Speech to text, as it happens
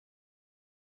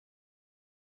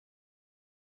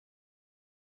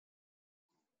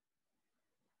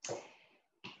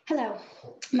Hello,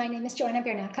 my name is Joanna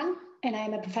Biernacka, and I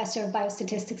am a professor of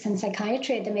biostatistics and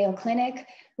psychiatry at the Mayo Clinic,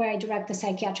 where I direct the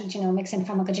Psychiatric Genomics and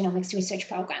Pharmacogenomics research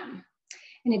program.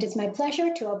 And it is my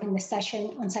pleasure to open this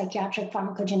session on psychiatric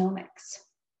pharmacogenomics.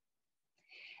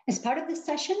 As part of this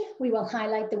session, we will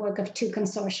highlight the work of two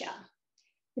consortia: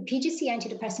 the PGC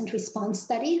antidepressant response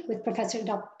study with Professor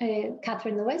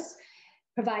Cathryn Lewis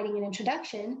providing an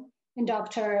introduction, and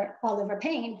Dr. Oliver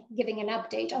Payne giving an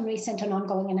update on recent and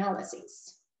ongoing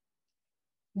analyses.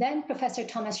 Then Professor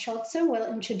Thomas Schulze will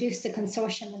introduce the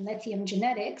consortium in lithium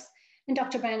genetics, and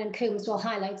Dr. Brandon Coombes will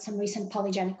highlight some recent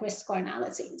polygenic risk score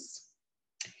analyses.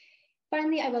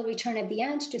 Finally, I will return at the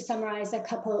end to summarize a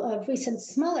couple of recent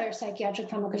smaller psychiatric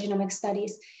pharmacogenomic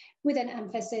studies with an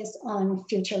emphasis on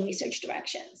future research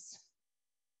directions.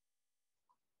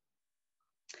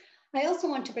 I also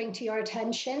want to bring to your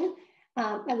attention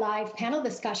a live panel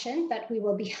discussion that we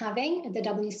will be having at the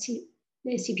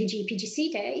CPG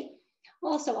PGC Day,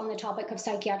 also on the topic of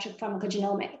psychiatric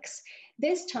pharmacogenomics,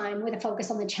 this time with a focus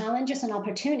on the challenges and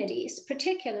opportunities,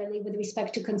 particularly with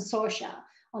respect to consortia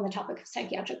on the topic of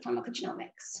psychiatric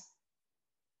pharmacogenomics.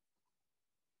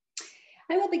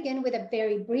 I will begin with a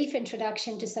very brief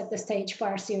introduction to set the stage for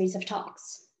our series of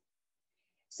talks.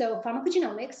 So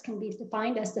pharmacogenomics can be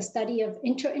defined as the study of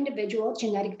inter-individual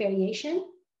genetic variation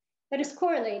that is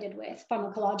correlated with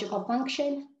pharmacological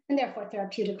function and therefore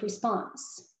therapeutic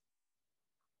response.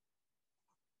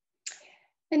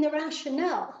 And the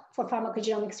rationale for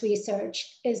pharmacogenomics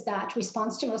research is that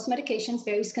response to most medications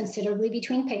varies considerably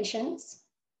between patients,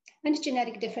 and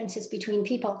genetic differences between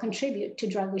people contribute to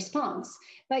drug response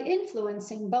by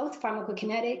influencing both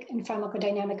pharmacokinetic and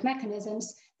pharmacodynamic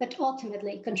mechanisms that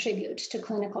ultimately contribute to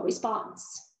clinical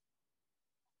response.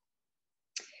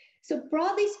 So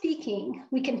broadly speaking,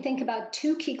 we can think about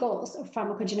two key goals of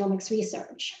pharmacogenomics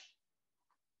research.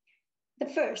 The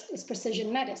first is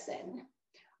precision medicine,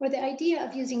 or the idea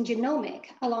of using genomic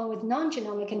along with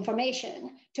non-genomic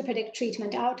information to predict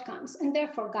treatment outcomes and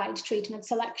therefore guide treatment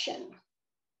selection.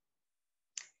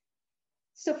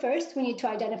 So first, we need to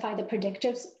identify the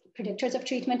predictors of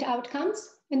treatment outcomes,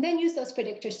 and then use those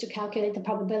predictors to calculate the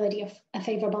probability of a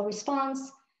favorable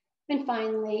response. And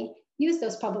finally, use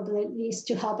those probabilities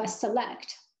to help us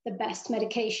select the best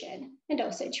medication and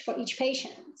dosage for each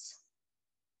patient.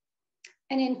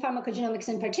 And in pharmacogenomics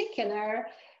in particular,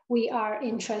 we are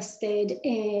interested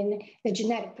in the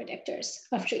genetic predictors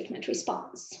of treatment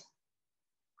response.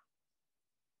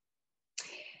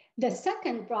 The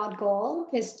second broad goal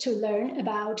is to learn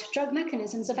about drug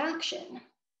mechanisms of action.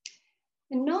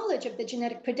 The knowledge of the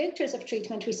genetic predictors of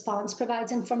treatment response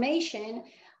provides information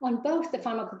on both the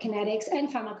pharmacokinetics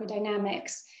and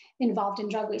pharmacodynamics involved in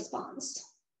drug response.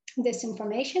 This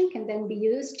information can then be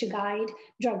used to guide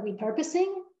drug repurposing,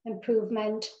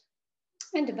 improvement,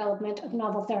 and development of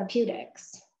novel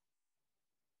therapeutics.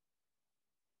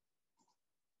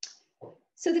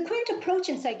 So the current approach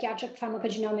in psychiatric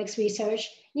pharmacogenomics research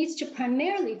needs to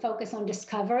primarily focus on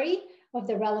discovery of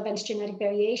the relevant genetic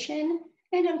variation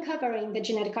and uncovering the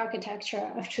genetic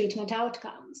architecture of treatment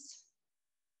outcomes.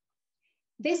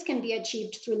 This can be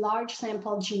achieved through large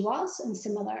sample GWAS and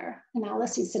similar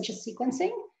analyses such as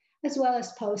sequencing, as well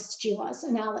as post-GWAS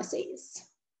analyses.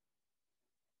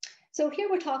 So here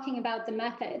we're talking about the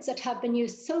methods that have been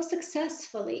used so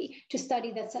successfully to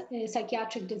study the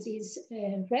psychiatric disease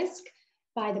risk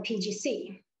by the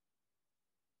PGC.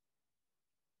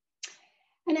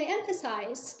 And I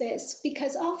emphasize this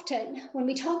because often when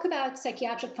we talk about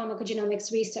psychiatric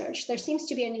pharmacogenomics research, there seems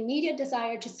to be an immediate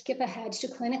desire to skip ahead to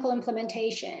clinical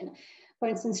implementation, for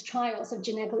instance, trials of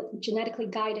genetically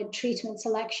guided treatment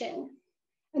selection.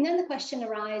 And then the question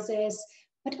arises,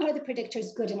 but are the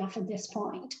predictors good enough at this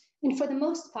point? And for the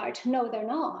most part, no, they're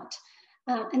not.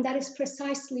 And that is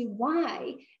precisely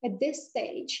why at this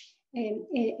stage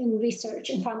in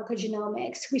research in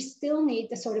pharmacogenomics, we still need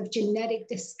the sort of genetic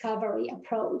discovery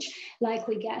approach like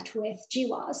we get with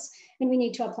GWAS. And we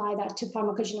need to apply that to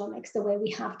pharmacogenomics the way we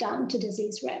have done to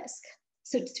disease risk.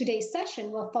 So today's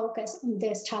session will focus on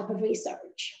this type of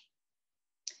research.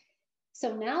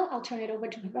 So now I'll turn it over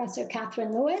to Professor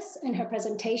Cathryn Lewis and her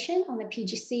presentation on the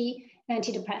PGC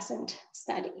antidepressant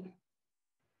study.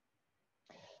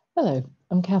 Hello,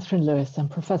 I'm Cathryn Lewis. I'm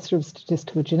Professor of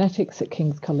Statistical Genetics at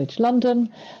King's College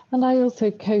London, and I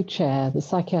also co-chair the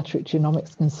Psychiatric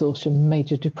Genomics Consortium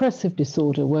Major Depressive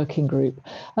Disorder Working Group,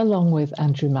 along with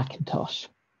Andrew McIntosh.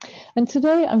 And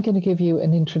today I'm going to give you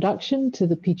an introduction to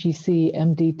the PGC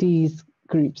MDD's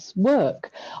group's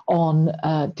work on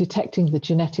detecting the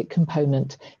genetic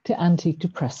component to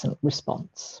antidepressant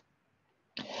response.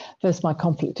 First, my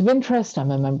conflict of interest.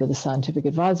 I'm a member of the Scientific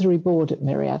Advisory Board at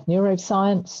Myriad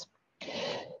Neuroscience.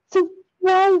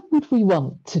 Why would we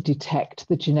want to detect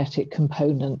the genetic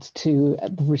component to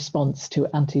the response to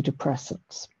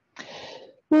antidepressants?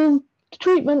 Well,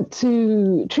 treatment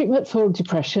for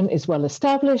depression is well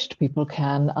established. People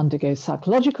can undergo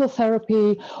psychological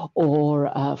therapy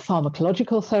or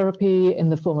pharmacological therapy in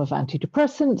the form of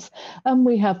antidepressants, and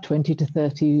we have 20 to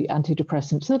 30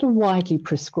 antidepressants that are widely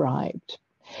prescribed.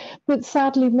 But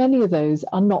sadly, many of those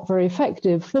are not very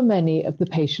effective for many of the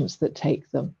patients that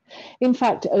take them. In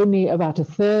fact, only about a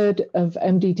third of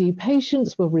MDD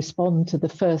patients will respond to the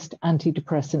first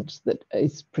antidepressant that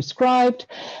is prescribed,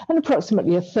 and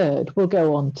approximately a third will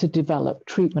go on to develop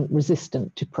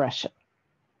treatment-resistant depression.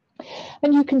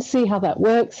 And you can see how that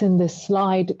works in this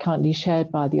slide currently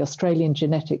shared by the Australian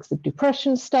Genetics of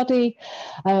Depression study,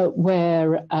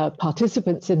 where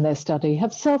participants in their study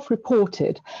have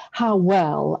self-reported how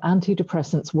well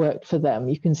antidepressants worked for them.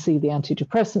 You can see the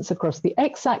antidepressants across the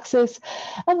x-axis,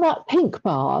 and that pink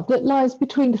bar that lies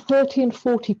between 30 and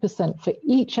 40% for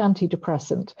each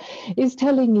antidepressant is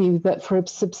telling you that for a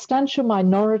substantial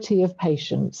minority of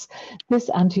patients, this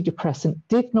antidepressant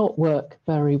did not work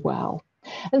very well.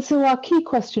 And so our key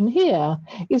question here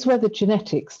is whether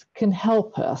genetics can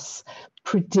help us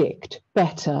predict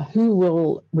better who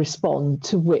will respond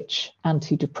to which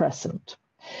antidepressant.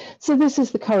 So this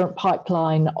is the current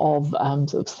pipeline of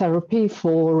sort of therapy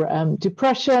for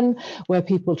depression, where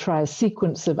people try a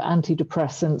sequence of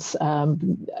antidepressants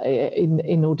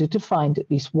in order to find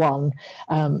at least one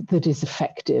that is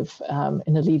effective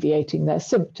in alleviating their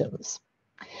symptoms.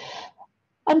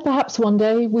 And perhaps one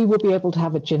day we will be able to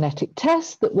have a genetic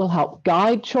test that will help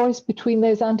guide choice between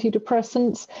those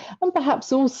antidepressants, and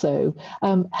perhaps also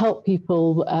help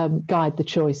people guide the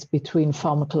choice between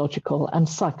pharmacological and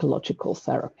psychological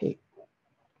therapy.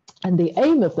 And the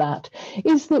aim of that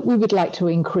is that we would like to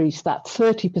increase that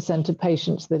 30% of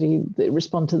patients that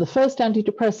respond to the first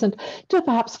antidepressant to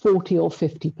perhaps 40 or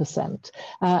 50%.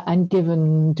 And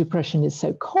given depression is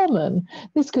so common,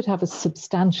 this could have a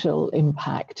substantial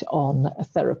impact on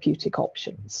therapeutic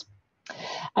options.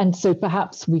 And so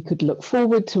perhaps we could look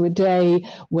forward to a day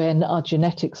when our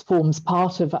genetics forms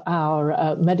part of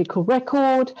our medical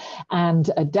record, and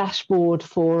a dashboard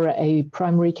for a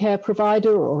primary care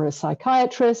provider or a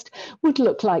psychiatrist would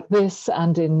look like this,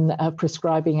 and in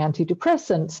prescribing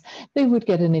antidepressants, they would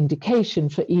get an indication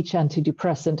for each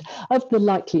antidepressant of the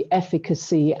likely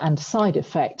efficacy and side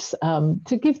effects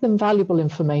to give them valuable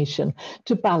information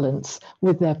to balance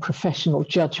with their professional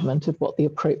judgment of what the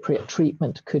appropriate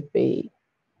treatment could be.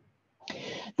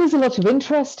 There's a lot of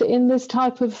interest in this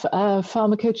type of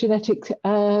pharmacogenetic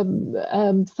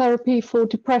therapy for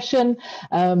depression.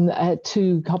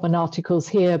 Two common articles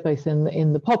here, both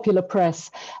in the popular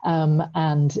press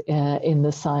and in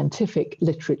the scientific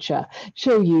literature,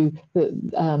 show you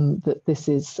that this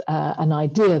is an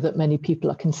idea that many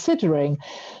people are considering.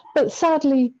 But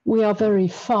sadly, we are very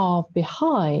far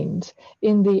behind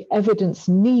in the evidence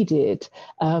needed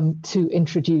to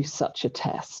introduce such a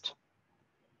test.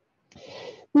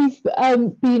 We've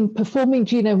been performing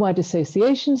genome-wide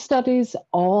association studies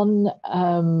on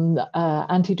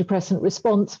antidepressant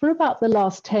response for about the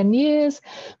last 10 years,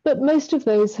 but most of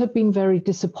those have been very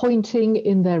disappointing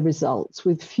in their results,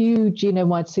 with few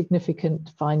genome-wide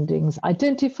significant findings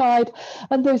identified,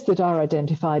 and those that are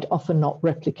identified often not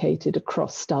replicated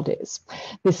across studies.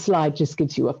 This slide just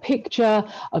gives you a picture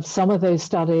of some of those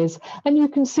studies, and you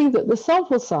can see that the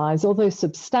sample size, although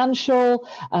substantial,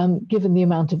 given the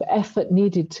amount of effort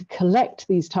needed to collect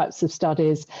these types of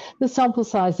studies, the sample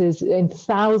sizes in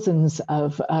thousands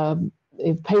of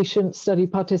patient study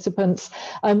participants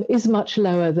is much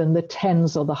lower than the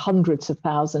tens or the hundreds of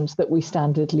thousands that we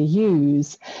standardly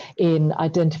use in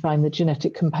identifying the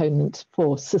genetic component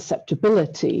for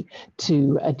susceptibility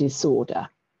to a disorder.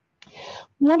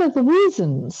 One of the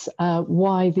reasons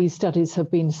why these studies have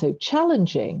been so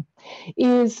challenging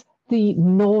is the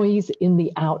noise in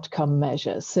the outcome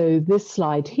measures. So this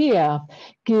slide here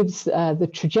gives the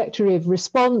trajectory of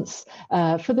response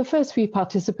for the first few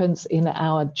participants in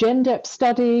our GenDep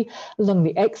study. Along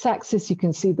the x-axis, you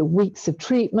can see the weeks of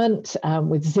treatment,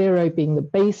 with 0 being the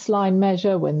baseline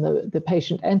measure when the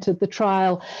patient entered the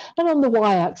trial. And on the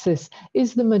y-axis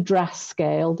is the MADRS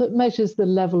scale that measures the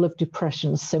level of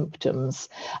depression symptoms.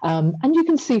 And you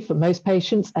can see for most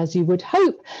patients, as you would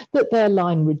hope, that their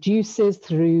line reduces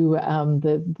through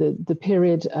the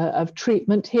period of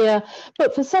treatment here.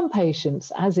 But for some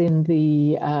patients, as in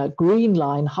the green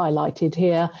line highlighted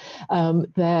here,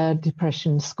 their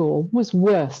depression score was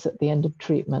worse at the end of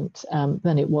treatment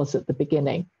than it was at the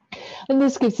beginning. And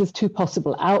this gives us two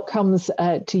possible outcomes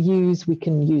to use. We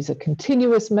can use a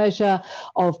continuous measure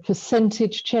of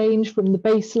percentage change from the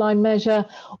baseline measure,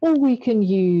 or we can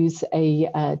use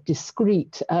a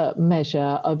discrete measure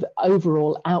of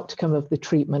overall outcome of the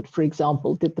treatment. For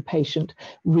example, did the patient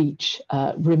reach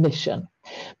remission?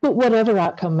 But whatever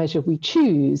outcome measure we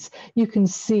choose, you can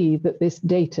see that this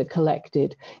data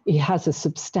collected, it has a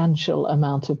substantial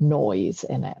amount of noise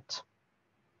in it.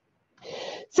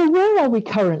 So where are we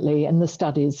currently in the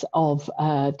studies of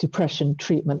depression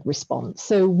treatment response?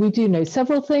 So we do know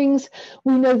several things.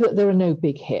 We know that there are no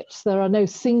big hits. There are no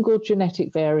single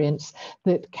genetic variants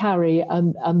that carry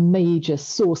a major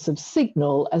source of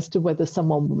signal as to whether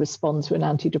someone will respond to an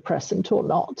antidepressant or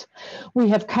not. We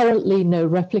have currently no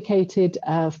replicated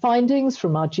findings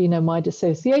from our genome-wide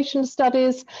association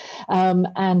studies,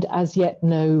 and as yet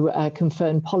no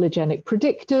confirmed polygenic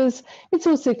predictors. It's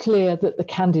also clear that the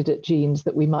candidate genes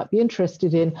that we might be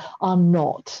interested in are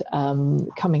not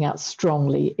coming out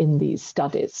strongly in these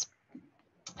studies.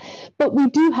 But we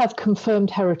do have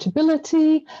confirmed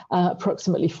heritability,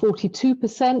 approximately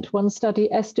 42%, one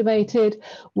study estimated.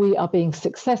 We are being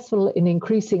successful in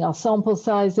increasing our sample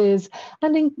sizes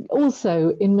and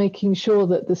also in making sure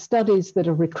that the studies that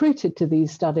are recruited to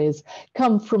these studies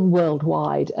come from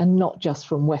worldwide and not just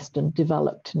from Western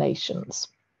developed nations.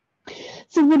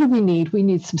 So what do we need? We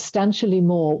need substantially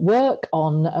more work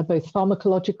on both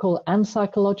pharmacological and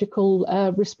psychological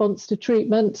response to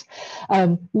treatment.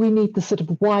 We need the sort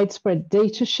of widespread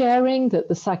data sharing that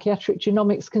the Psychiatric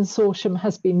Genomics Consortium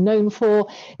has been known for.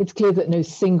 It's clear that no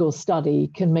single study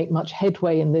can make much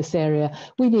headway in this area.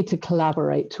 We need to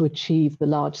collaborate to achieve the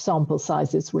large sample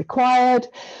sizes required.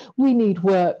 We need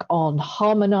work on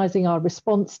harmonizing our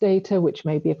response data, which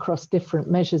may be across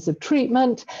different measures of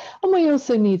treatment. And we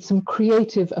also need some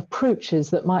creative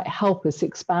approaches that might help us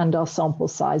expand our sample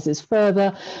sizes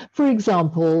further. For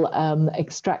example,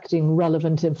 extracting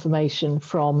relevant information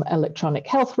from electronic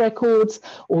health records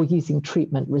or using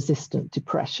treatment-resistant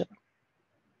depression.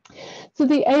 So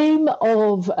the aim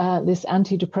of this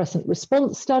antidepressant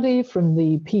response study from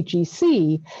the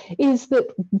PGC is that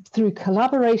through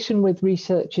collaboration with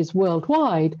researchers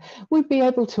worldwide, we'd be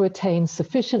able to attain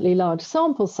sufficiently large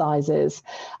sample sizes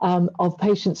of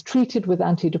patients treated with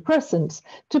antidepressants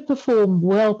to perform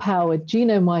well-powered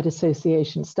genome-wide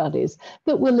association studies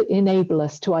that will enable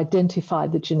us to identify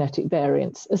the genetic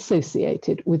variants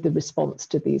associated with the response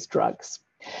to these drugs.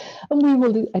 And we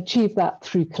will achieve that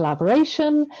through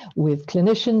collaboration with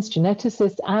clinicians,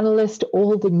 geneticists, analysts,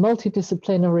 all the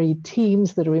multidisciplinary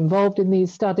teams that are involved in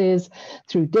these studies,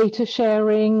 through data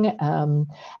sharing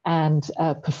and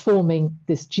performing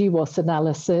this GWAS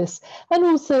analysis, and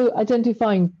also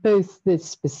identifying both the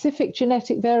specific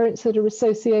genetic variants that are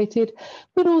associated,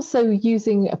 but also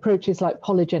using approaches like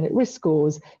polygenic risk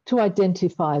scores to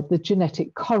identify the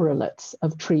genetic correlates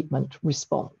of treatment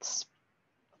response.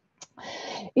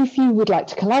 If you would like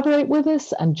to collaborate with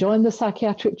us and join the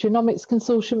Psychiatric Genomics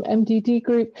Consortium MDD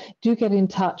group, do get in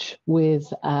touch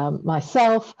with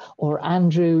myself or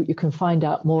Andrew. You can find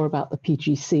out more about the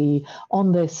PGC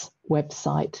on this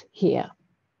website here.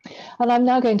 And I'm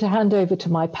now going to hand over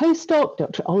to my postdoc,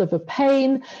 Dr. Oliver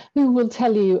Payne, who will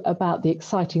tell you about the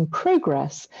exciting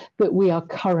progress that we are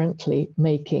currently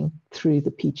making through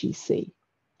the PGC.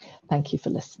 Thank you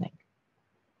for listening.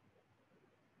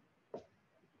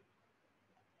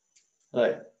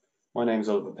 Hello, my name is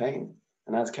Oliver Payne,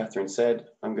 and as Cathryn said,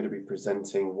 I'm going to be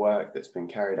presenting work that's been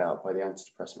carried out by the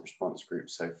antidepressant response group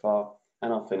so far,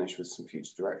 and I'll finish with some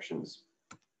future directions.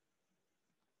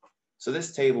 So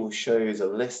this table shows a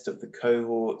list of the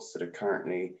cohorts that are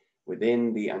currently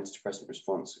within the antidepressant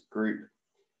response group,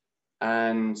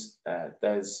 and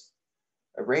there's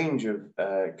a range of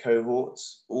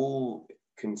cohorts, all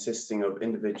consisting of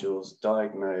individuals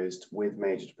diagnosed with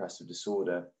major depressive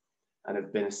disorder and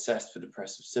have been assessed for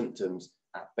depressive symptoms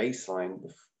at baseline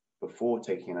before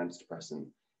taking an antidepressant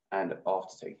and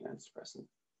after taking an antidepressant.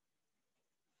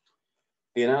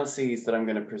 The analyses that I'm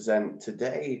going to present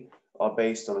today are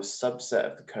based on a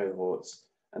subset of the cohorts,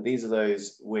 and these are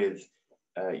those with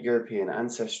European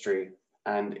ancestry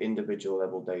and individual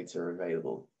level data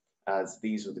available, as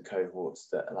these were the cohorts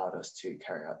that allowed us to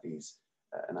carry out these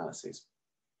analyses.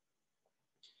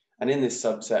 And in this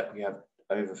subset, we have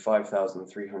over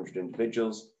 5,300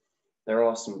 individuals. There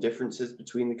are some differences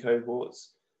between the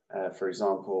cohorts. For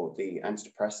example, the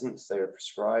antidepressants they are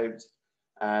prescribed,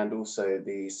 and also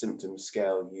the symptom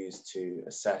scale used to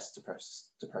assess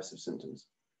depressive symptoms.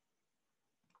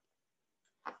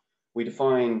 We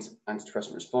defined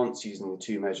antidepressant response using the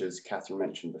two measures Cathryn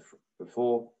mentioned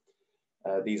before.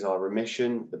 These are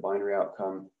remission, the binary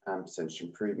outcome, and percentage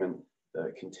improvement,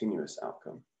 the continuous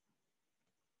outcome.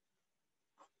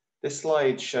 This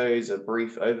slide shows a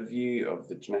brief overview of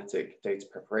the genetic data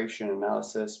preparation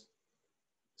analysis.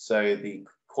 So the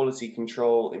quality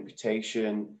control,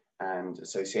 imputation, and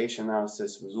association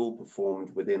analysis was all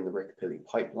performed within the Riccapilli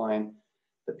pipeline,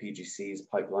 the PGC's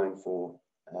pipeline for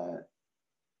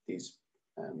these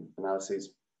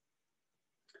analyses.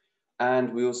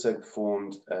 And we also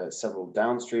performed several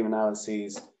downstream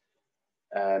analyses.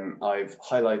 I've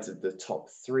highlighted the top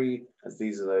 3 as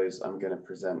these are those I'm going to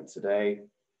present today.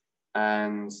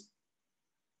 And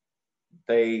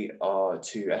they are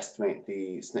to estimate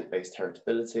the SNP-based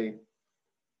heritability,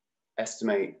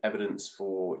 estimate evidence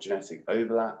for genetic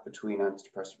overlap between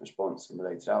antidepressant response and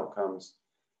related outcomes,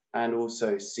 and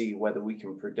also see whether we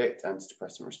can predict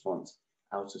antidepressant response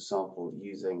out of sample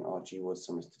using our GWAS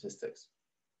summary statistics.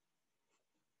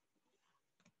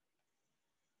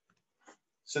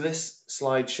 So this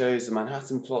slide shows the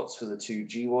Manhattan plots for the 2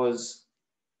 GWAS,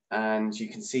 and you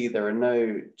can see there are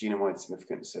no genome-wide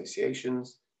significant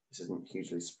associations. This isn't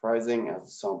hugely surprising as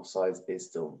the sample size is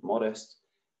still modest,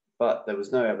 but there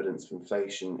was no evidence of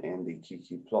inflation in the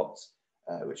QQ plots,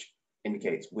 which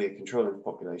indicates we're controlling the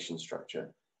population structure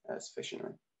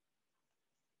sufficiently.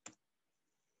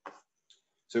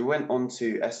 So we went on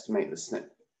to estimate the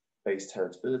SNP-based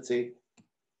heritability.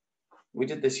 We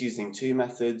did this using 2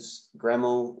 methods,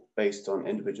 Gremel based on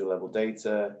individual level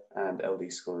data and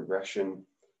LD score regression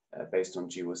based on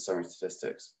GWAS summary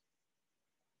statistics.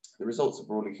 The results are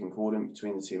broadly concordant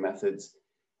between the 2 methods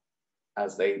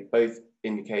as they both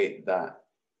indicate that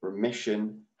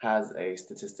remission has a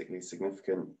statistically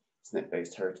significant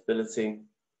SNP-based heritability,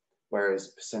 whereas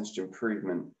percentage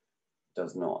improvement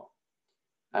does not.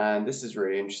 And this is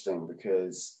really interesting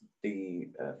because the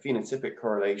phenotypic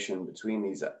correlation between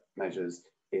these measures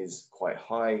is quite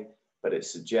high, but it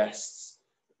suggests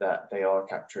that they are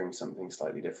capturing something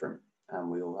slightly different. And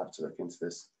we will have to look into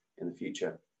this in the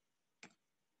future.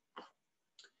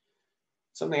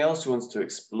 Something else we wanted to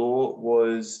explore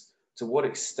was to what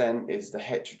extent is the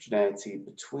heterogeneity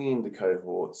between the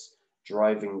cohorts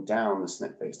driving down the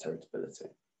SNP-based heritability.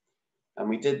 And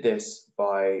we did this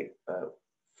by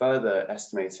further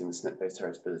estimating the SNP-based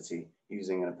heritability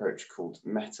using an approach called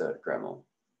meta-Gremel.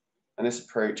 And this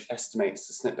approach estimates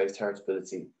the SNP-based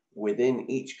heritability within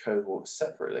each cohort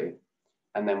separately,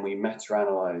 and then we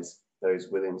meta-analyze those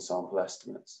within sample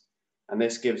estimates. And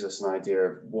this gives us an idea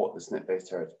of what the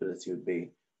SNP-based heritability would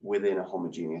be within a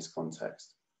homogeneous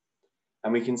context.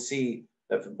 And we can see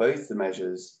that for both the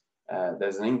measures,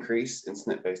 there's an increase in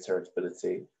SNP-based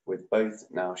heritability, with both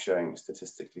now showing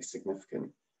statistically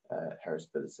significant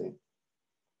heritability.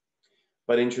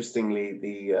 But interestingly,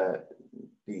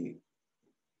 the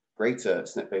greater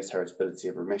SNP-based heritability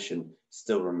of remission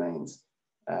still remains,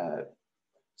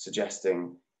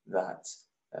 suggesting that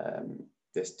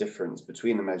this difference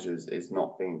between the measures is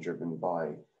not being driven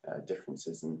by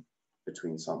differences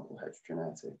between sample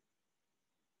heterogeneity.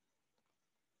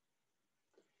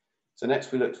 So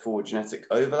next we looked for genetic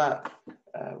overlap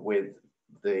with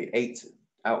the 8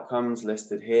 outcomes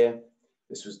listed here.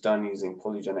 This was done using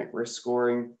polygenic risk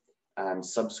scoring and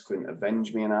subsequent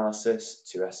avenge-me analysis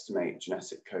to estimate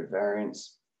genetic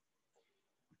covariance.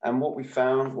 And what we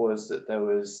found was that there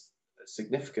was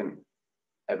significant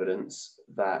evidence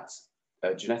that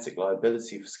genetic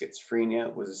liability for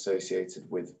schizophrenia was associated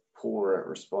with poorer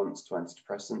response to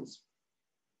antidepressants,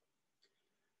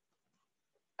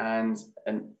 and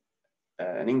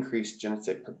an increased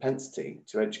genetic propensity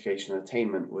to educational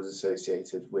attainment was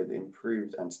associated with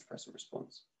improved antidepressant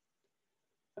response.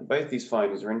 And both these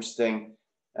findings are interesting,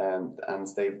 and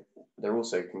they're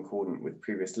also concordant with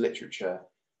previous literature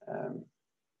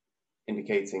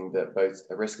indicating that both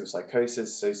a risk of psychosis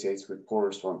associated with poor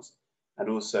response and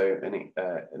also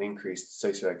an increased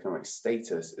socioeconomic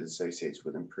status is associated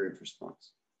with improved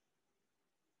response.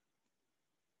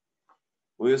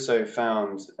 We also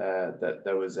found that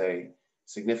there was a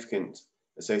significant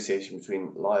association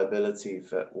between liability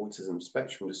for autism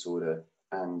spectrum disorder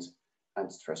and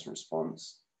antidepressant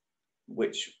response,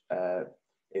 which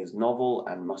is novel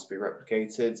and must be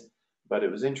replicated. But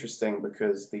it was interesting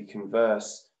because the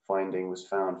converse finding was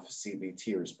found for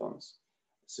CBT response,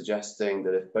 suggesting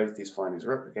that if both these findings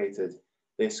are replicated,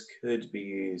 this could be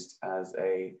used as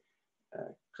a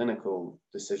clinical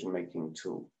decision-making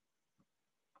tool.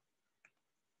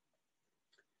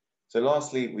 So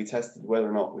lastly, we tested whether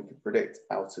or not we could predict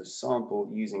out of sample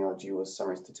using our GWAS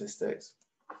summary statistics.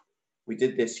 We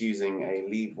did this using a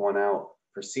leave one out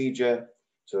procedure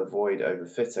to avoid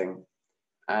overfitting,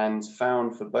 and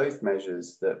found for both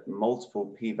measures that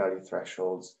multiple p-value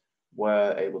thresholds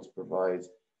were able to provide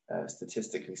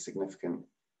statistically significant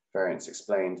variance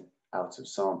explained out of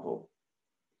sample.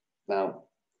 Now,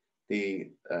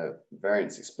 the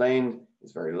variance explained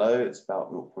is very low. It's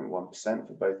about 0.1%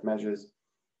 for both measures,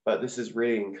 but this is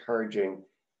really encouraging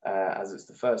as it's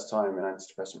the first time an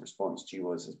antidepressant response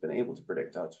GWAS has been able to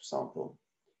predict out of sample,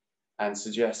 and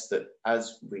suggests that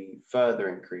as we further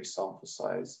increase sample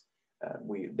size,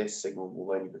 this signal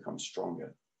will only become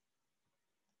stronger.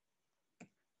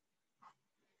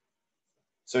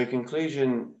 So in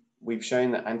conclusion, we've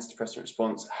shown that antidepressant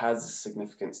response has a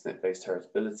significant SNP-based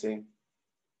heritability.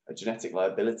 A genetic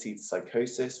liability to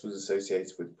psychosis was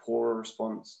associated with poorer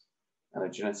response, and a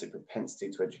genetic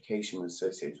propensity to education was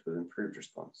associated with improved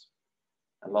response.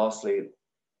 And lastly,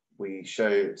 we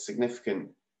show significant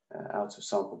out of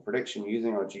sample prediction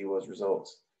using our GWAS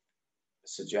results,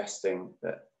 suggesting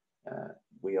that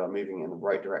we are moving in the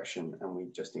right direction and we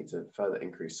just need to further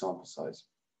increase sample size.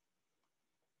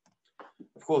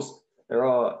 Of course, there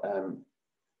are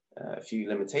a few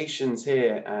limitations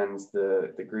here, and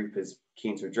the group is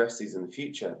keen to address these in the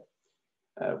future.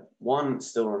 One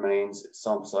still remains: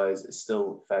 sample size is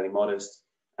still fairly modest,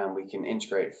 and we can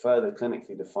integrate further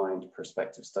clinically defined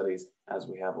prospective studies, as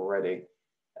we have already,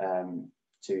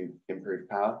 to improve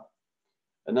power.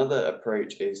 Another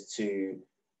approach is to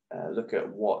look at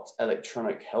what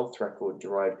electronic health record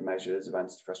derived measures of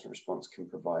antidepressant response can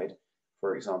provide.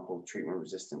 For example,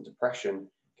 treatment-resistant depression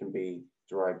can be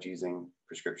derived using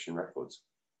prescription records.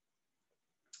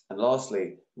 And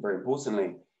lastly, very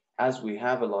importantly, as we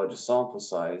have a larger sample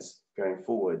size going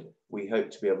forward, we hope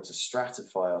to be able to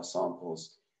stratify our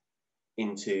samples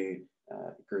into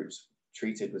groups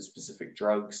treated with specific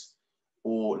drugs,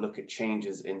 or look at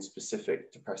changes in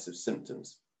specific depressive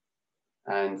symptoms.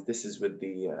 And this is with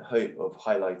the hope of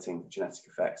highlighting genetic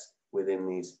effects within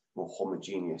these more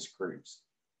homogeneous groups.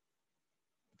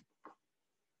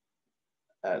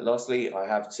 Lastly, I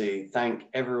have to thank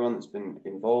everyone that's been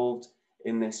involved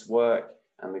in this work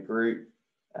and the group,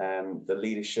 the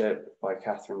leadership by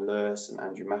Cathryn Lewis and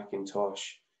Andrew McIntosh,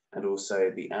 and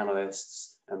also the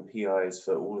analysts and PIs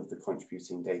for all of the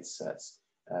contributing data sets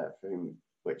for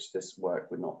which this work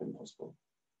would not have been possible.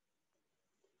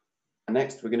 And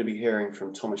next, we're going to be hearing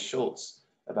from Thomas Schulze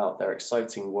about their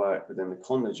exciting work within the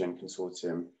Convergen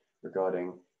Consortium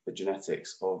regarding the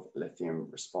genetics of lithium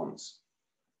response.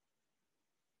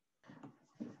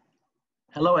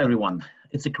 Hello, everyone.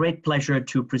 It's a great pleasure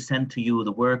to present to you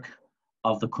the work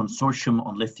of the Consortium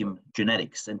on Lithium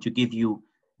Genetics and to give you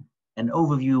an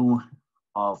overview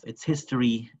of its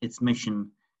history, its mission,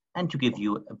 and to give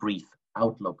you a brief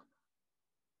outlook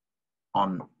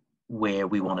on where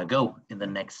we want to go in the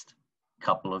next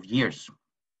couple of years.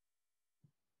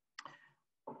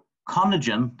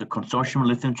 Convergen, the Consortium on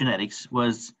Lithium Genetics,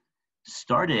 was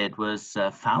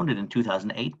founded in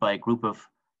 2008 by a group of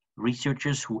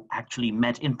researchers who actually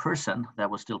met in person. That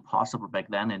was still possible back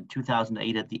then in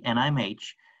 2008 at the NIMH.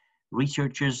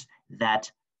 Researchers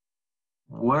that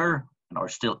were and are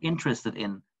still interested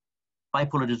in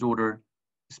bipolar disorder,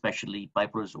 especially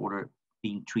bipolar disorder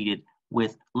being treated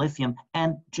with lithium,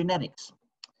 and genetics.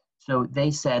 So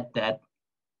they said that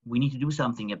we need to do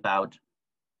something about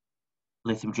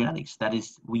lithium genetics. That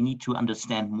is, we need to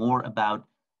understand more about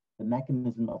the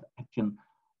mechanism of action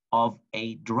of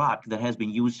a drug that has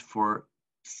been used for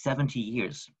 70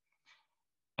 years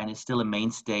and is still a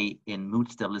mainstay in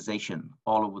mood stabilization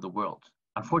all over the world.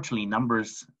 Unfortunately,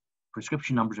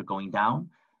 prescription numbers are going down,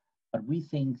 but we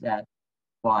think that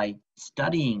by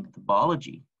studying the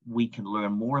biology, we can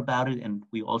learn more about it, and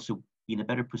we also be in a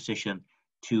better position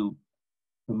to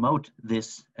promote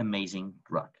this amazing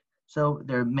drug. So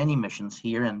there are many missions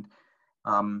here, and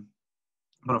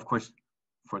but of course,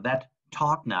 for that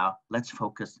talk now, let's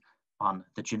focus on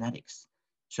the genetics.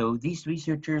 So these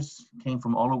researchers came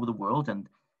from all over the world, and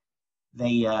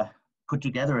they put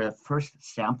together a first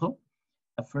sample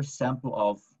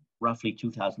of roughly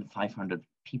 2,500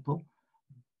 people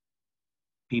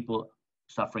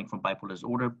suffering from bipolar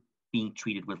disorder being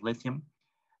treated with lithium,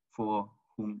 for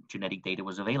whom genetic data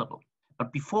was available.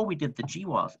 But before we did the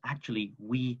GWAS, actually,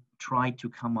 we tried to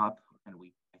come up, and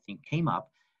we, I think, came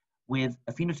up with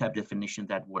a phenotype definition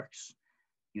that works.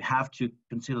 You have to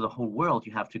consider the whole world.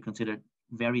 You have to consider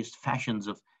various fashions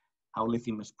of how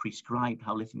lithium is prescribed,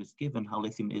 how lithium is given, how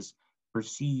lithium is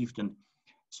perceived. And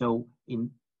so in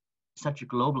such a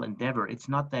global endeavor, it's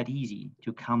not that easy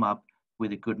to come up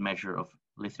with a good measure of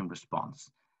lithium response.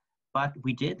 But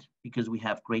we did, because we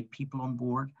have great people on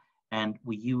board, and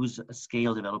we use a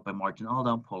scale developed by Martin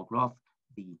Alda and Paul Groth,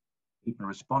 the treatment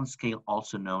response scale,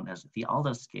 also known as the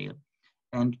Alda scale.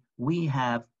 And we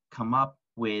have come up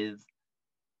with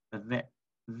a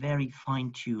very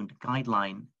fine-tuned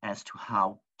guideline as to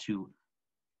how to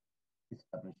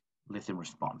establish lithium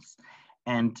response.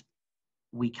 And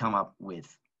we come up with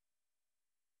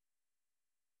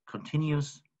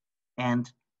continuous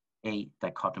and a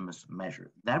dichotomous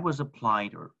measure. That was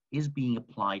applied or is being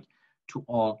applied to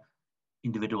all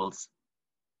individuals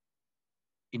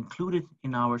included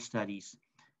in our studies.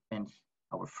 And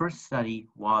our first study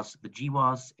was the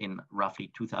GWAS in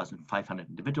roughly 2,500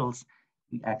 individuals.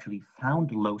 We actually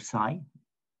found loci,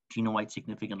 genome-wide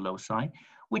significant loci,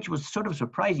 which was sort of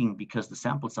surprising because the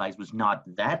sample size was not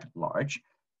that large.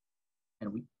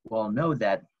 And we all know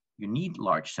that you need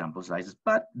large sample sizes,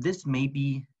 but this may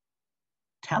be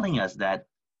telling us that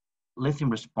lithium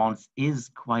response is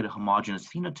quite a homogeneous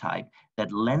phenotype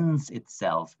that lends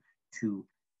itself to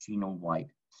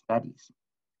genome-wide studies.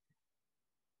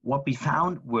 What we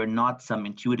found were not some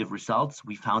intuitive results.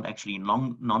 We found actually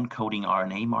non-coding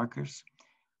RNA markers.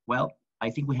 Well, I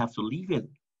think we have to leave it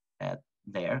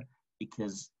there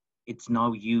because it's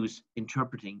no use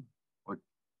interpreting or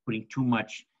putting too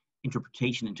much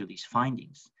interpretation into these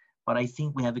findings. But I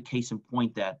think we have a case in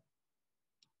point that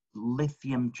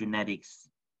lithium genetics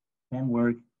can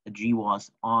work, a GWAS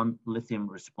on lithium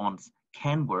response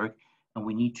can work, and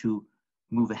we need to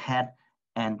move ahead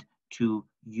and to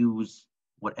use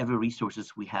whatever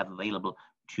resources we have available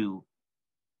to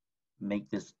make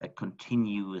this a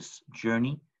continuous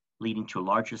journey leading to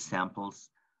larger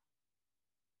samples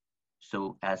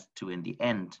so as to, in the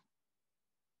end,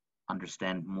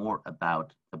 understand more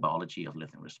about the biology of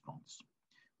lithium response.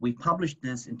 We published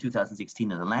this in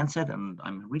 2016 in The Lancet, and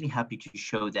I'm really happy to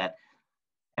show that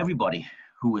everybody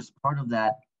who is part of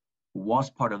that, who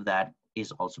was part of that,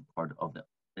 is also part of the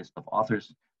list of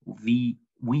authors. We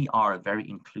are a very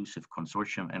inclusive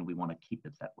consortium, and we want to keep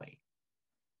it that way.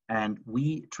 And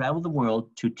we travel the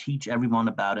world to teach everyone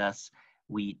about us.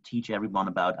 We teach everyone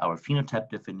about our phenotype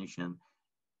definition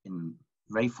in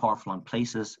very far-flung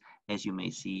places, as you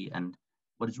may see. And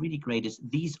what is really great is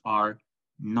these are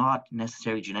not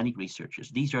necessarily genetic researchers.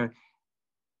 These are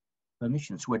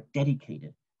clinicians who are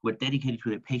dedicated to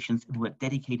their patients, and who are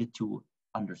dedicated to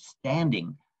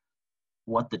understanding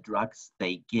what the drugs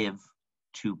they give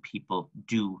to people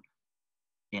do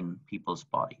in people's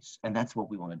bodies. And that's what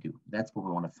we want to do. That's what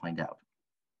we want to find out.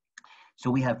 So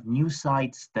we have new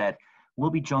sites that will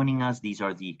be joining us. These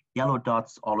are the yellow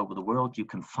dots all over the world. You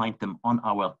can find them on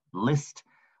our list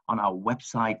on our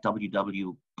website,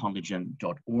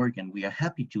 www.conligen.org, and we are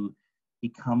happy to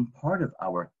become part of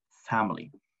our family.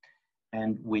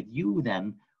 And with you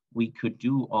then, we could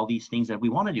do all these things that we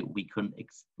want to do. We could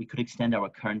extend our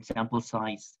current sample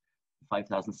size,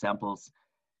 5,000 samples.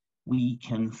 We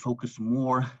can focus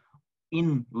more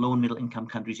in low and middle income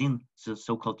countries, in the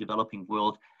so-called developing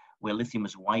world, where lithium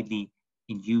is widely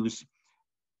in use.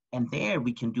 And there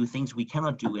we can do things we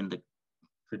cannot do in the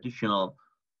traditional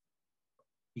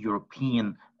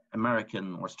European,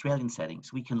 American, or Australian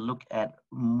settings. We can look at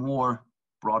more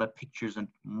broader pictures and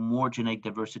more genetic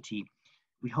diversity.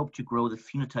 We hope to grow the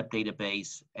phenotype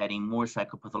database, adding more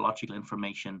psychopathological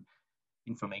information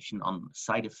on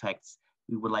side effects.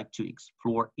 We would like to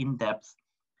explore in depth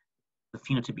the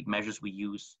phenotypic measures we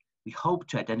use. We hope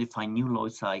to identify new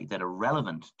loci that are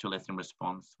relevant to lithium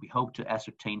response. We hope to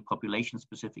ascertain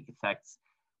population-specific effects.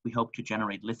 We hope to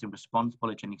generate lithium response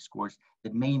polygenic scores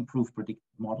that may improve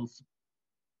predictive models.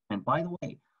 And by the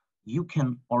way, you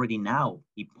can already now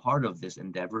be part of this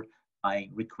endeavor by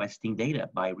requesting data,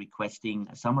 by requesting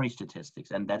summary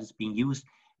statistics, and that is being used.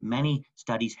 Many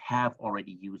studies have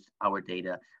already used our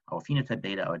data, our phenotype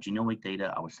data, our genomic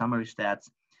data, our summary stats.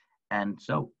 And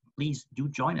so please do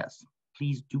join us.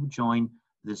 Please do join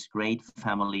this great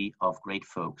family of great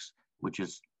folks, which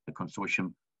is the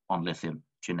Consortium on Lithium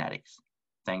Genetics.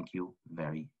 Thank you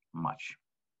very much.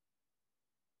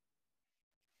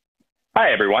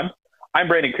 Hi, everyone. I'm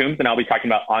Brandon Coombes, and I'll be talking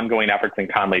about ongoing efforts in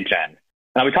Conley Gen. And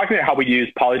I'll be talking about how we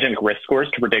use polygenic risk scores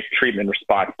to predict treatment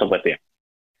response to lithium.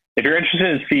 If you're interested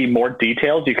in seeing more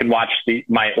details, you can watch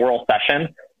my oral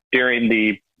session during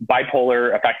the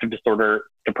bipolar affective disorder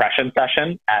depression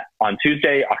session on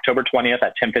Tuesday, October 20th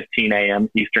at 10:15 a.m.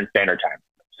 Eastern Standard Time.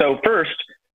 So first,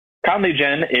 Conley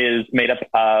Gen is made up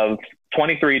of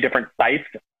 23 different sites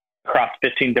across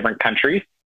 15 different countries.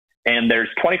 And there's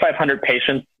 2,500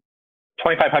 patients,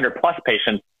 2,500 plus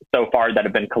patients so far that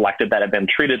have been collected that have been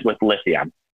treated with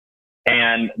lithium.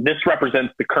 And this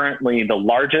represents currently the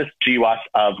largest GWAS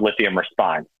of lithium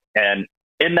response. And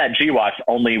in that GWAS,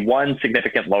 only one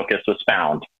significant locus was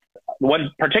found. One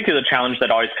particular challenge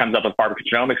that always comes up with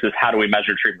pharmacogenomics is how do we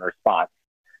measure treatment response?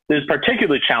 This is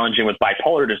particularly challenging with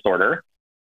bipolar disorder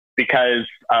because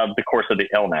of the course of the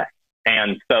illness.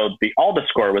 And so the ALDA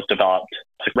score was developed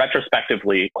to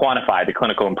retrospectively quantify the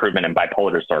clinical improvement in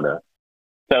bipolar disorder.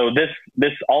 So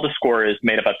this ALDA score is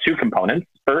made up of two components.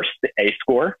 First, the A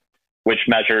score, which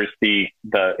measures the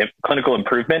clinical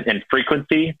improvement in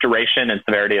frequency, duration, and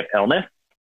severity of illness.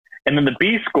 And then the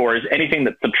B score is anything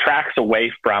that subtracts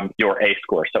away from your A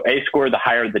score. So A score, the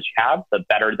higher that you have, the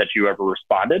better that you ever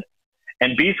responded.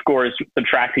 And B score is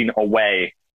subtracting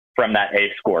away from that A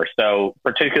score. So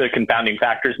particular confounding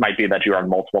factors might be that you're on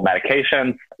multiple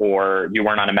medications or you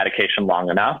weren't on a medication long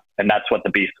enough. And that's what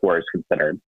the B score is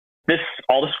considered. This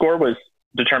ALDA score was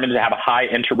determined to have a high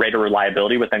inter-rater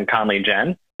reliability within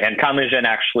Conley-Gen. And Conley-Gen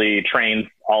actually trains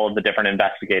all of the different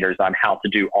investigators on how to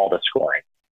do ALDA scoring.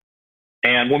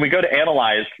 And when we go to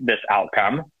analyze this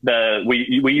outcome, we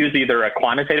use either a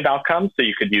quantitative outcome, so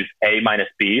you could use A minus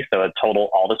B, so a total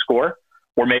ALDA score,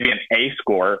 or maybe an A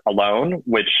score alone,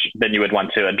 which then you would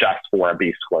want to adjust for a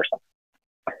B score.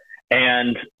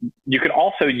 And you could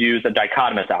also use a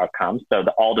dichotomous outcome, so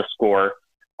the ALDA score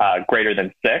greater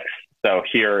than 6. So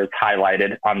here is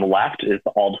highlighted on the left is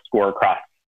the ALDA score across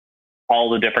all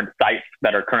the different sites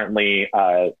that are currently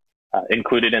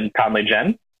included in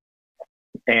Conley-Gen.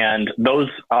 And those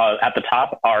at the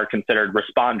top are considered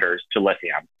responders to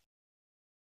lithium.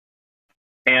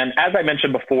 And as I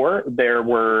mentioned before, there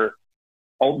was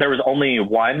only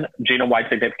one genome-wide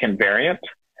significant variant.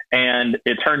 And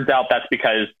it turns out that's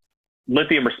because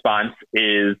lithium response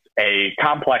is a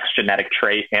complex genetic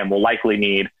trait and will likely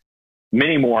need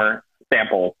many more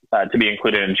samples to be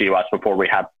included in GWAS before we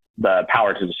have the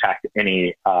power to detect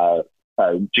any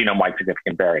genome-wide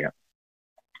significant variant.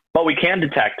 But we can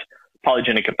detect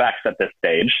polygenic effects at this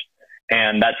stage,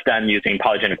 and that's done using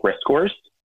polygenic risk scores.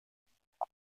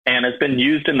 And it's been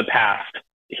used in the past.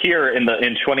 Here in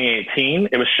 2018,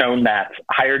 it was shown that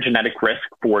higher genetic risk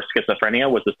for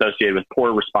schizophrenia was associated with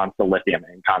poor response to lithium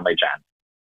in Conley-Gen.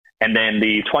 And then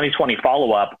the 2020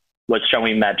 follow-up was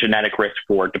showing that genetic risk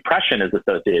for depression is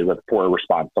associated with poor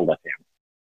response to lithium.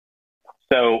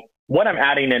 So what I'm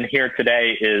adding in here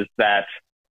today is that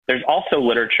there's also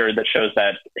literature that shows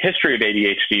that history of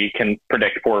ADHD can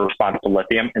predict poor response to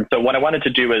lithium. And so what I wanted to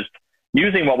do is,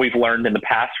 using what we've learned in the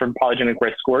past from polygenic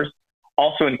risk scores,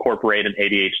 also incorporate an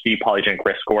ADHD polygenic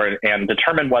risk score and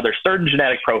determine whether certain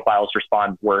genetic profiles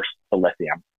respond worse to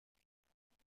lithium.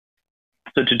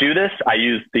 So to do this, I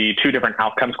use the two different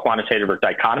outcomes, quantitative or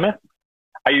dichotomous.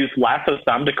 I use lasso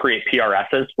sum to create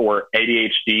PRSs for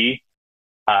ADHD,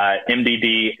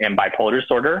 MDD, and bipolar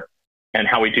disorder. And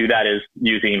how we do that is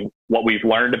using what we've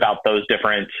learned about those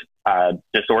different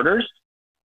disorders.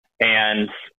 And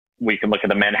we can look at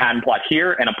the Manhattan plot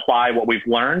here and apply what we've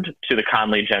learned to the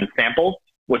Conley-Gen samples,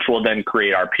 which will then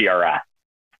create our PRS.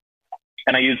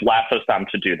 And I use lasso sum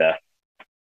to do this.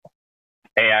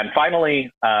 And finally,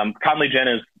 Conley-Gen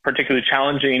is particularly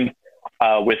challenging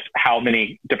with how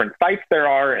many different sites there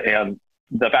are and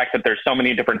the fact that there's so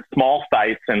many different small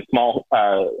sites and small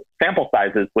sample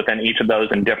sizes within each of those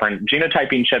and different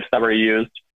genotyping chips that were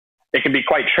used. It can be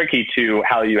quite tricky to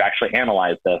how you actually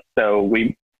analyze this. So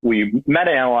we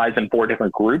meta-analyze in 4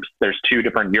 different groups. There's 2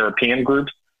 different European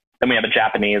groups. Then we have a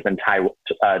Japanese and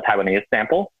Taiwanese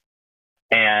sample.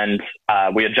 And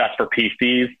we adjust for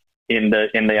PCs in the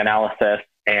analysis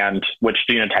and which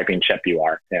genotyping chip you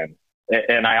are in.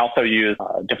 And I also use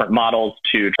different models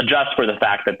to adjust for the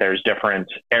fact that there's different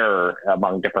error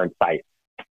among different sites.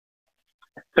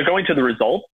 So going to the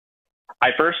results, I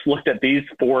first looked at these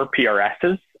 4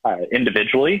 PRSs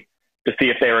individually to see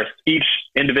if they were each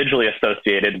individually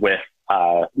associated with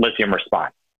lithium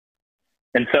response.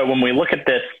 And so when we look at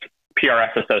this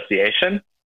PRS association,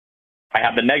 I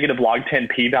have the negative log 10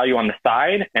 p-value on the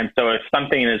side. And so if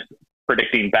something is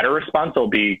predicting better response, it'll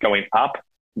be going up.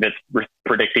 If it's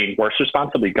predicting worse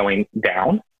response, it'll be going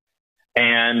down.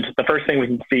 And the first thing we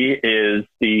can see is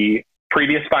the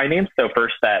previous findings. So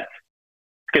first, that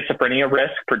schizophrenia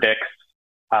risk predicts,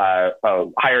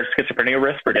 higher schizophrenia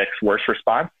risk predicts worse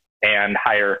response, and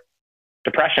higher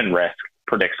depression risk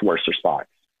predicts worse response.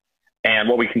 And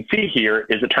what we can see here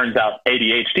is it turns out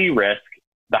ADHD risk,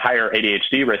 the higher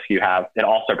ADHD risk you have, it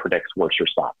also predicts worse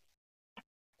response.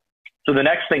 So the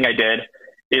next thing I did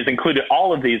is included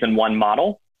all of these in one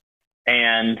model.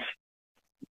 And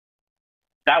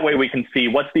that way we can see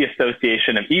what's the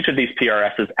association of each of these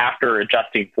PRSs after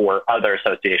adjusting for other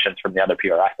associations from the other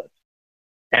PRSs.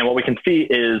 And what we can see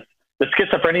is the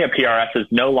schizophrenia PRS is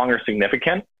no longer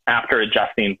significant after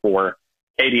adjusting for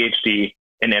ADHD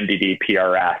and MDD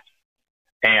PRS.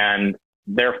 And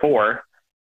therefore,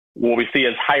 what we see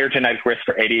is higher genetic risk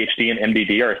for ADHD and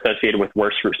MDD are associated with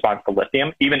worse response to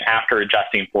lithium, even after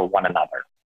adjusting for one another.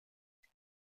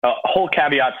 A whole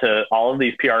caveat to all of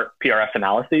these PRS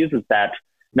analyses is that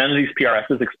none of these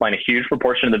PRSs explain a huge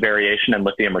proportion of the variation in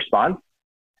lithium response.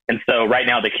 And so right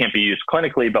now they can't be used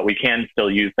clinically, but we can still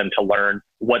use them to learn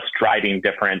what's driving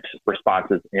different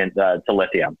responses to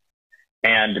lithium.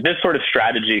 And this sort of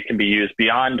strategy can be used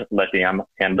beyond lithium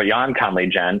and beyond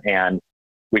Conley-Gen. And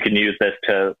we can use this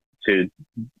to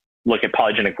look at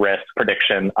polygenic risk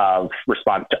prediction of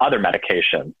response to other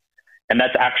medications. And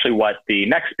that's actually what the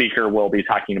next speaker will be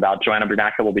talking about. Joanna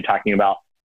Biernacka will be talking about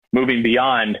moving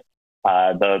beyond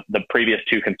the previous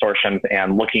two consortiums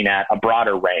and looking at a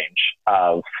broader range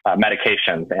of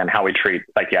medications and how we treat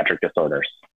psychiatric disorders.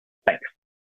 Thanks.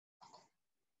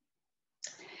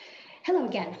 Hello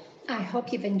again. I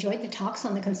hope you've enjoyed the talks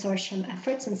on the consortium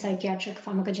efforts in psychiatric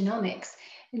pharmacogenomics.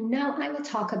 And now I will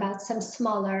talk about some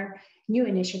smaller new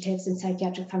initiatives in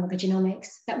psychiatric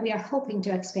pharmacogenomics that we are hoping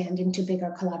to expand into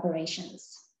bigger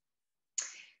collaborations.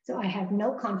 So I have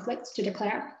no conflicts to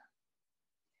declare.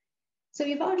 So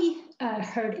you've already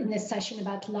heard in this session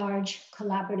about large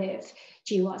collaborative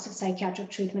GWAS of psychiatric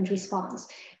treatment response,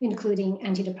 including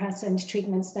antidepressant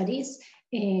treatment studies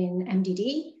in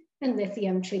MDD and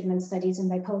lithium treatment studies in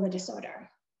bipolar disorder.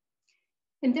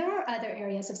 And there are other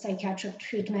areas of psychiatric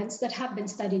treatments that have been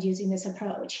studied using this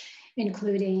approach,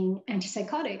 including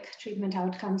antipsychotic treatment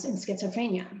outcomes in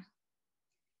schizophrenia.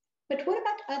 But what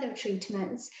about other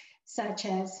treatments, such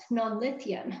as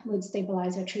non-lithium mood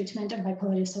stabilizer treatment of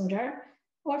bipolar disorder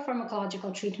or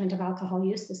pharmacological treatment of alcohol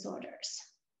use disorders?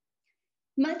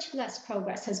 Much less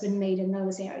progress has been made in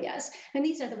those areas, and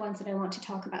these are the ones that I want to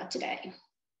talk about today.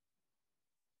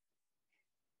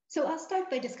 So I'll start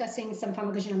by discussing some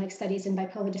pharmacogenomic studies in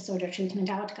bipolar disorder treatment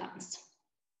outcomes.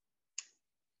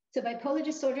 So bipolar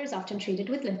disorder is often treated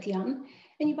with lithium,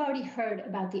 and you've already heard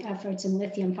about the efforts in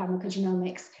lithium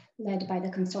pharmacogenomics led by the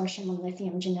Consortium on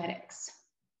Lithium Genetics.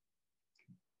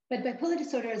 But bipolar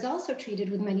disorder is also treated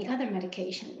with many other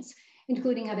medications,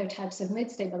 including other types of mood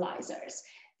stabilizers.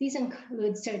 These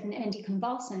include certain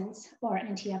anticonvulsants or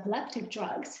anti-epileptic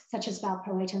drugs, such as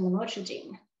valproate and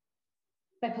lamotrigine.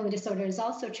 Bipolar disorder is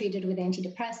also treated with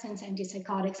antidepressants,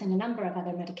 antipsychotics, and a number of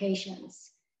other medications.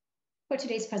 For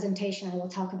today's presentation, I will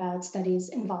talk about studies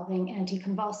involving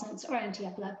anticonvulsants or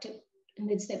anti-epileptic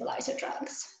mood stabilizer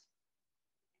drugs.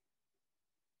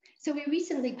 So we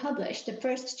recently published the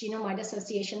first genome-wide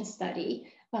association study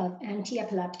of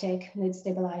anti-epileptic mood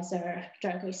stabilizer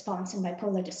drug response in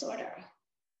bipolar disorder.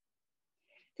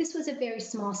 This was a very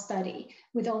small study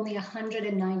with only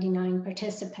 199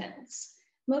 participants,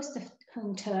 most of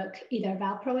whom took either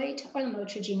valproate or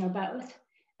lamotrigine or both,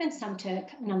 and some took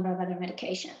a number of other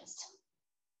medications.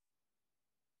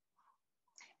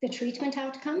 The treatment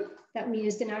outcome that we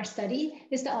used in our study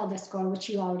is the ALDA score, which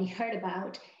you already heard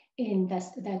about in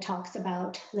the talks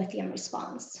about lithium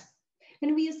response.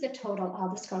 And we use the total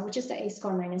ALDA score, which is the A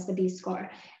score minus the B score,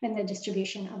 and the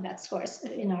distribution of that score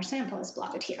in our sample is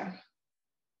plotted here.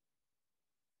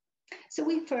 So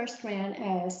we first ran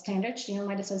a standard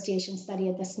genome-wide association study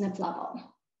at the SNP level.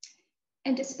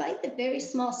 And despite the very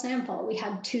small sample, we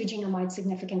had 2 genome-wide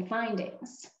significant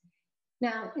findings.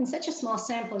 Now, in such a small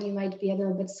sample, you might be a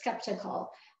little bit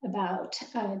skeptical about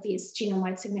these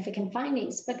genome-wide significant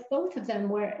findings, but both of them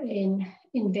were in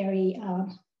very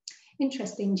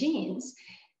interesting genes.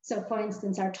 So for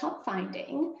instance, our top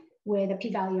finding with a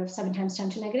p-value of 7 ×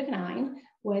 10⁻⁹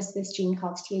 was this gene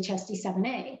called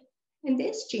THSD7A. And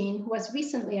this gene was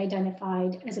recently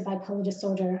identified as a bipolar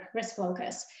disorder risk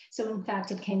locus. So in fact,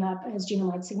 it came up as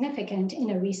genome-wide significant in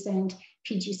a recent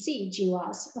PGC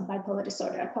GWAS of bipolar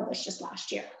disorder published just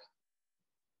last year.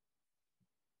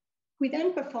 We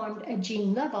then performed a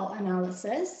gene level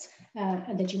analysis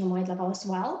at the genome-wide level as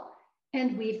well,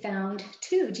 and we found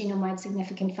 2 genome-wide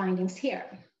significant findings here.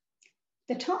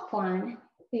 The top one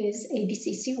is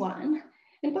ABCC1,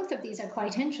 and both of these are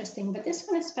quite interesting, but this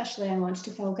one especially I want to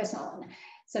focus on.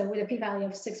 So with a p-value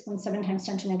of 6.7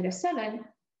 ×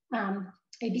 10⁻⁷,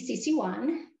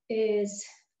 ABCC1 is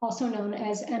also known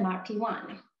as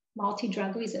MRP1,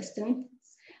 multi-drug resistance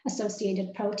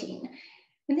associated protein.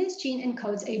 And this gene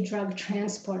encodes a drug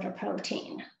transporter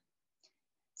protein.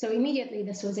 So immediately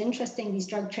this was interesting. These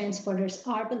drug transporters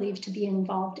are believed to be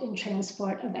involved in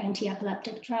transport of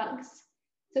anti-epileptic drugs.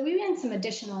 So we ran some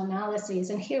additional analyses,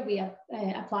 and here we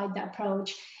applied the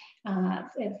approach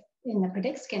in the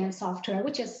PredictScan software,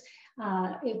 which is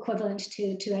equivalent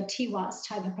to a TWAS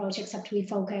type approach, except we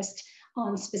focused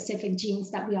on specific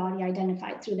genes that we already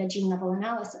identified through the gene level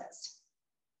analysis.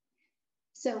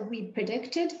 So we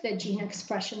predicted the gene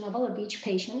expression level of each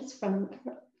patient from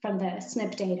the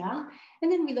SNP data,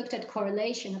 and then we looked at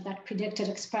correlation of that predicted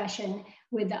expression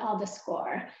with the ALDA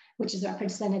score, which is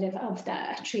representative of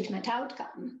the treatment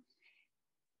outcome.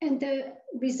 And the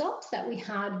result that we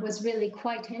had was really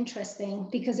quite interesting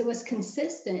because it was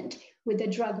consistent with the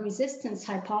drug resistance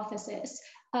hypothesis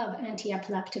of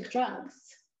anti-epileptic drugs.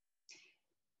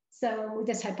 So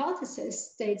this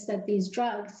hypothesis states that these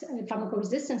drugs,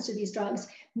 pharmacoresistance to these drugs,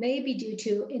 may be due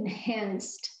to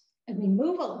enhanced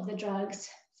removal of the drugs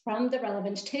from the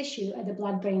relevant tissue at the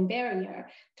blood-brain barrier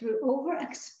through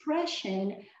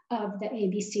overexpression of the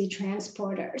ABC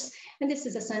transporters. And this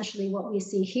is essentially what we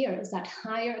see here, is that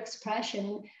higher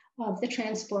expression of the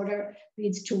transporter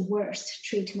leads to worse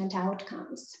treatment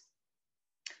outcomes.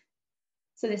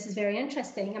 So this is very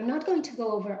interesting. I'm not going to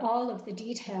go over all of the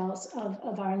details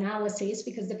of our analyses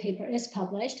because the paper is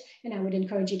published, and I would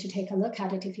encourage you to take a look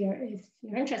at it if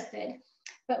you're interested.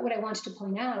 But what I wanted to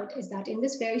point out is that in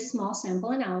this very small sample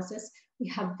analysis, we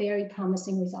have very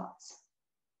promising results.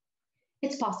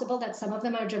 It's possible that some of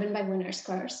them are driven by Wiener's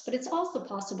curse, but it's also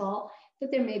possible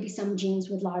that there may be some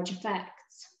genes with large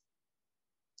effects.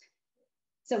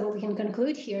 So what we can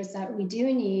conclude here is that we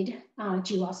do need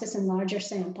GWASs in larger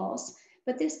samples,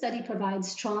 but this study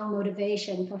provides strong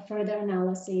motivation for further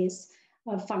analyses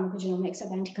of pharmacogenomics of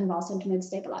anticonvulsant mood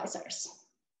stabilizers.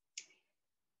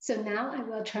 So now I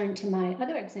will turn to my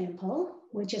other example,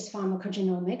 which is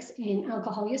pharmacogenomics in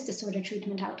alcohol use disorder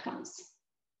treatment outcomes.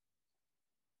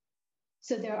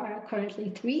 So there are currently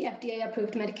 3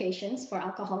 FDA-approved medications for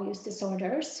alcohol use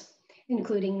disorders,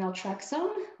 including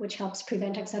naltrexone, which helps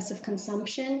prevent excessive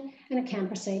consumption, and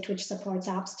acamprosate, which supports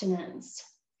abstinence.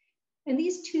 And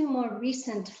these 2 more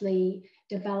recently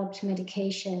developed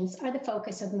medications are the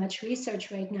focus of much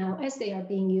research right now as they are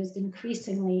being used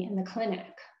increasingly in the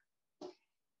clinic.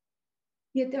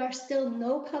 Yet there are still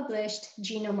no published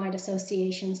genome-wide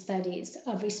association studies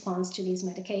of response to these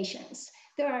medications.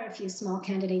 There are a few small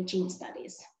candidate gene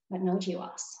studies, but no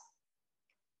GWAS.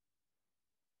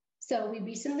 So we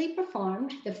recently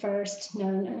performed the first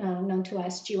known to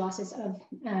us GWASs of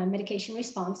medication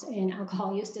response in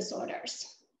alcohol use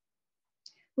disorders.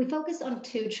 We focused on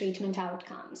 2 treatment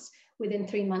outcomes within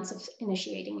 3 months of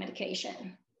initiating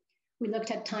medication. We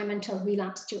looked at time until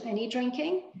relapse to any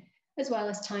drinking, as well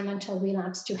as time until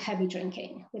relapse to heavy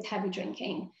drinking, with heavy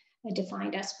drinking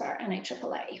defined as per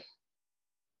NIAAA.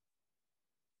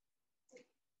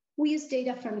 We used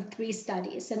data from 3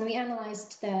 studies, and we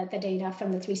analyzed the data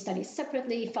from the 3 studies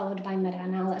separately, followed by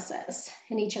meta-analysis.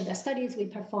 In each of the studies, we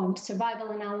performed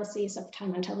survival analyses of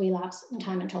time until relapse and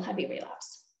time until heavy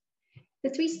relapse. The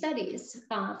 3 studies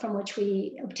from which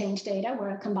we obtained data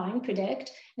were Combine,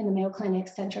 Predict, and the Mayo Clinic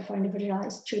Center for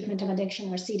Individualized Treatment of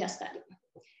Addiction, or CIDA study.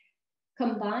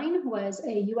 Combine was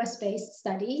a US-based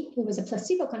study. It was a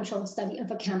placebo-controlled study of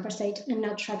acamprosate and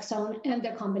naltrexone and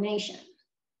their combination.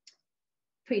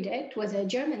 Predict was a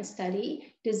German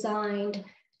study designed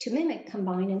to mimic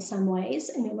Combine in some ways,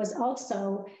 and it was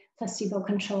also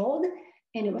placebo-controlled,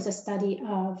 and it was a study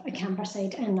of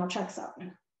acamprosate and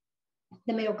naltrexone.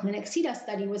 The Mayo Clinic CIDA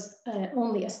study was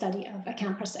only a study of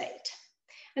acamprosate.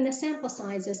 And the sample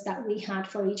sizes that we had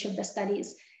for each of the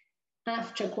studies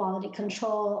after quality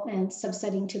control and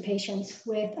subsetting to patients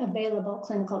with available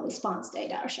clinical response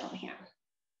data are shown here.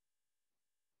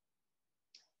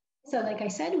 So like I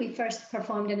said, we first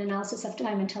performed an analysis of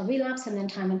time until relapse and then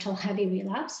time until heavy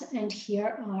relapse. And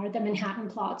here are the Manhattan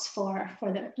plots for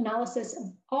the analysis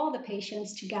of all the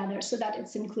patients together, so that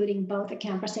it's including both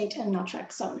acamprosate and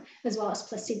naltrexone, as well as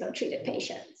placebo-treated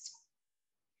patients.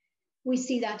 We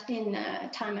see that in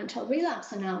time until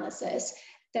relapse analysis,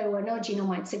 there were no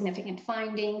genome-wide significant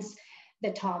findings.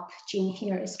 The top gene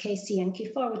here is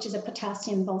KCNQ4, which is a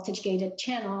potassium voltage-gated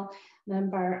channel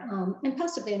member, and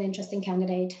possibly an interesting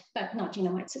candidate, but not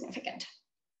genome-wide significant.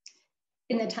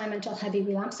 In the time until heavy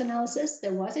relapse analysis,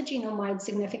 there was a genome-wide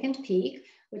significant peak,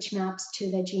 which maps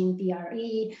to the gene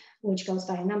BRE, which goes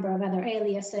by a number of other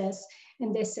aliases.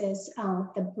 And this is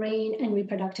the brain and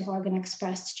reproductive organ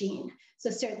expressed gene.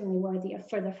 So certainly worthy of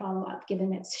further follow-up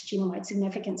given its genome-wide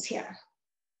significance here.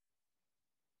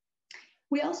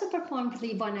 We also performed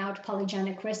leave-one-out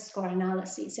polygenic risk score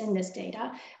analyses in this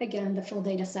data, again, the full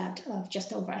data set of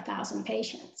just over 1,000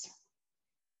 patients.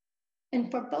 And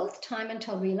for both time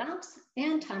until relapse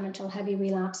and time until heavy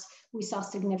relapse, we saw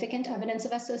significant evidence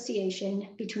of association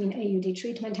between AUD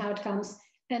treatment outcomes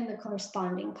and the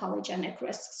corresponding polygenic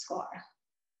risk score.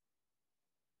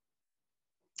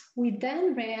 We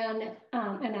then ran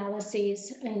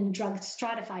analyses in drug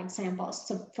stratified samples,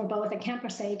 so for both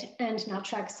acamprosate and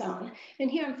naltrexone.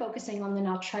 And here I'm focusing on the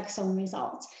naltrexone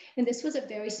results. And this was a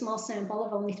very small sample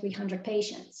of only 300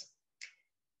 patients.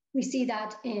 We see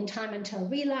that in time until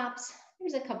relapse,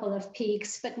 there's a couple of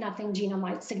peaks, but nothing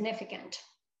genome-wide significant.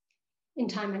 In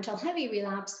time until heavy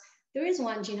relapse, there is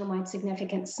one genome-wide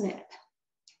significant SNP.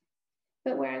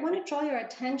 But where I want to draw your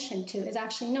attention to is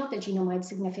actually not the genome-wide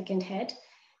significant hit,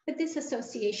 But this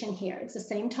association here, it's the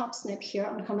same top SNP here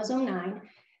on chromosome 9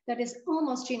 that is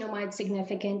almost genome-wide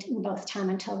significant in both time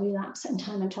until relapse and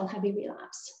time until heavy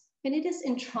relapse. And it is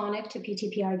intronic to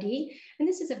PTPRD, and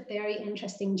this is a very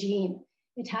interesting gene.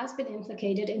 It has been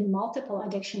implicated in multiple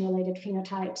addiction-related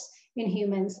phenotypes in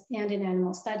humans and in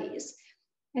animal studies.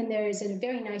 And there is a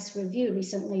very nice review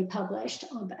recently published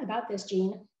about this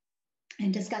gene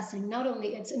and discussing not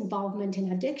only its involvement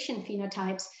in addiction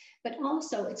phenotypes, but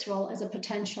also its role as a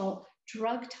potential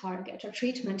drug target or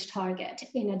treatment target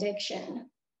in addiction.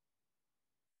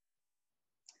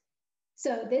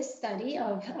 So this study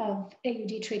of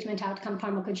AUD treatment outcome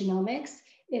pharmacogenomics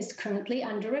is currently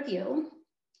under review.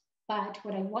 But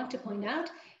what I want to point out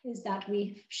is that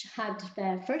we've had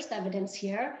the first evidence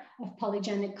here of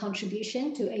polygenic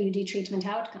contribution to AUD treatment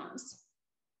outcomes.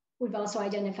 We've also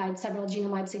identified several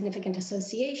genome-wide significant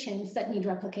associations that need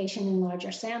replication in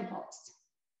larger samples.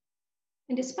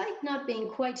 And despite not being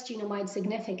quite genome-wide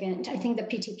significant, I think the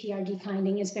PTPRD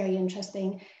finding is very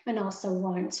interesting and also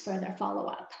warrants further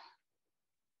follow-up.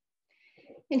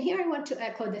 And here I want to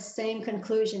echo the same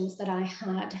conclusions that I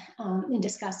had in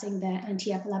discussing the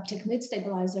anti-epileptic mood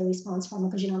stabilizer response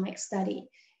pharmacogenomics study,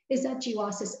 is that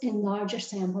GWASs in larger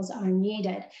samples are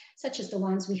needed, such as the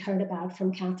ones we heard about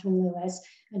from Cathryn Lewis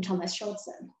and Thomas Schulze.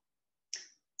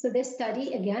 So this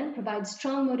study, again, provides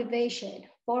strong motivation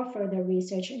for further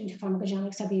research into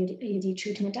pharmacogenomics of AUD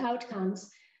treatment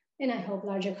outcomes, and I hope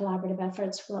larger collaborative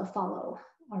efforts will follow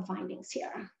our findings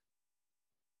here.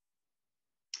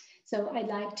 So I'd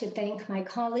like to thank my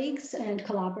colleagues and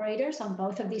collaborators on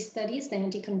both of these studies, the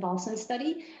anticonvulsant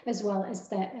study, as well as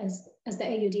the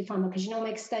AUD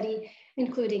pharmacogenomics study,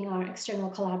 including our external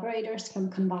collaborators from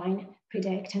Combine,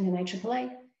 PREDICT, and the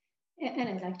IEEE. And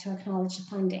I'd like to acknowledge the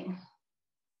funding.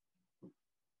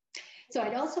 So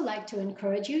I'd also like to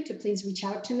encourage you to please reach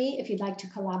out to me if you'd like to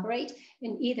collaborate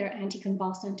in either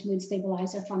anticonvulsant mood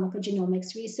stabilizer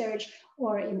pharmacogenomics research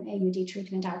or in AUD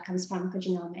treatment outcomes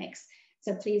pharmacogenomics.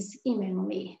 So please email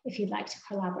me if you'd like to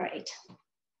collaborate.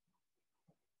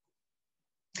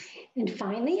 And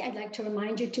finally, I'd like to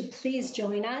remind you to please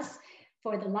join us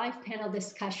for the live panel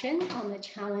discussion on the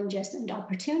challenges and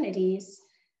opportunities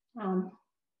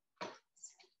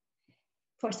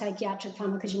for psychiatric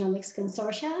pharmacogenomics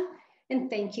consortia. And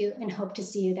thank you and hope to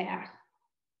see you there.